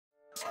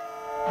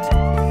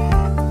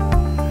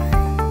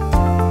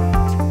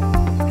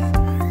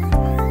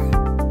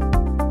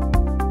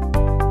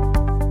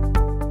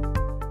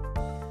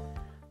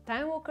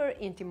TimeWalker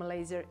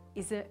IntimaLaser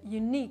is a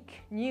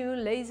unique new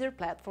laser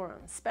platform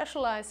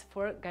specialized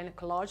for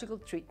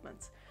gynecological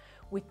treatments.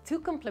 With two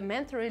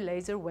complementary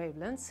laser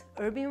wavelengths,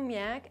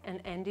 erbium-YAG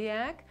and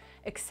ND-YAG,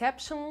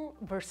 exceptional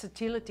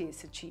versatility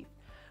is achieved.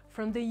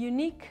 From the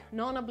unique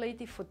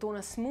non-ablative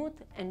Fotona smooth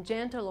and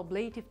gentle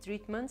ablative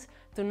treatments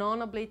to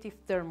non-ablative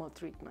thermal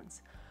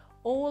treatments.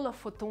 All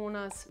of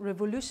Fotona's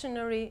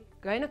revolutionary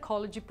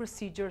gynecology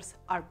procedures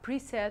are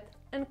preset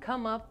and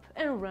come up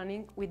and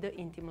running with the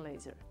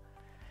IntimaLaser.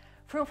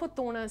 From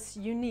Fotona's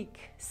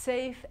unique,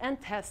 safe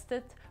and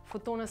tested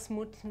Fotona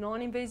Smooth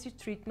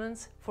non-invasive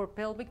treatments for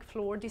pelvic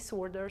floor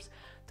disorders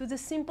to the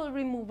simple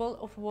removal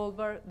of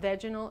vulvar,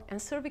 vaginal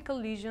and cervical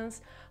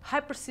lesions,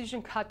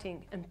 high-precision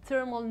cutting and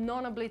thermal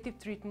non-ablative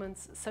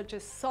treatments such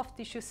as soft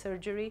tissue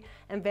surgery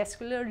and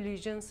vascular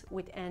lesions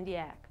with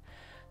ND-YAG.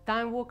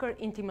 TimeWalker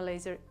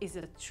IntimaLaser is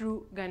a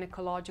true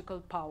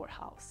gynecological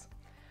powerhouse.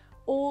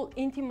 All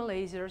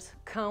IntimaLasers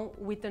come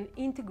with an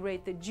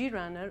integrated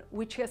G-runner,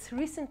 which has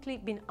recently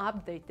been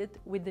updated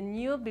with the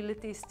new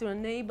abilities to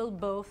enable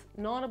both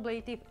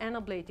non-ablative and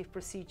ablative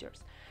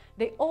procedures.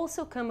 They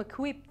also come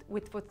equipped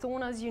with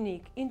Fotona's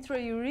unique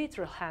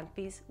intraureteral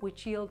handpiece,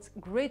 which yields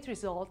great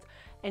results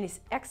and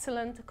is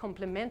excellent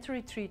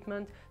complementary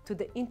treatment to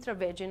the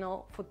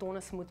intravaginal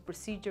Fotona Smooth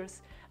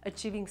procedures,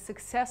 achieving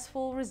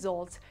successful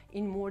results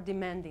in more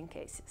demanding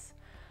cases.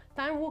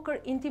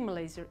 TimeWalker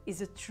IntimaLaser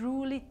is a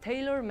truly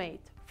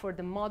tailor-made for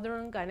the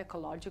modern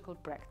gynecological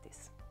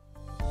practice.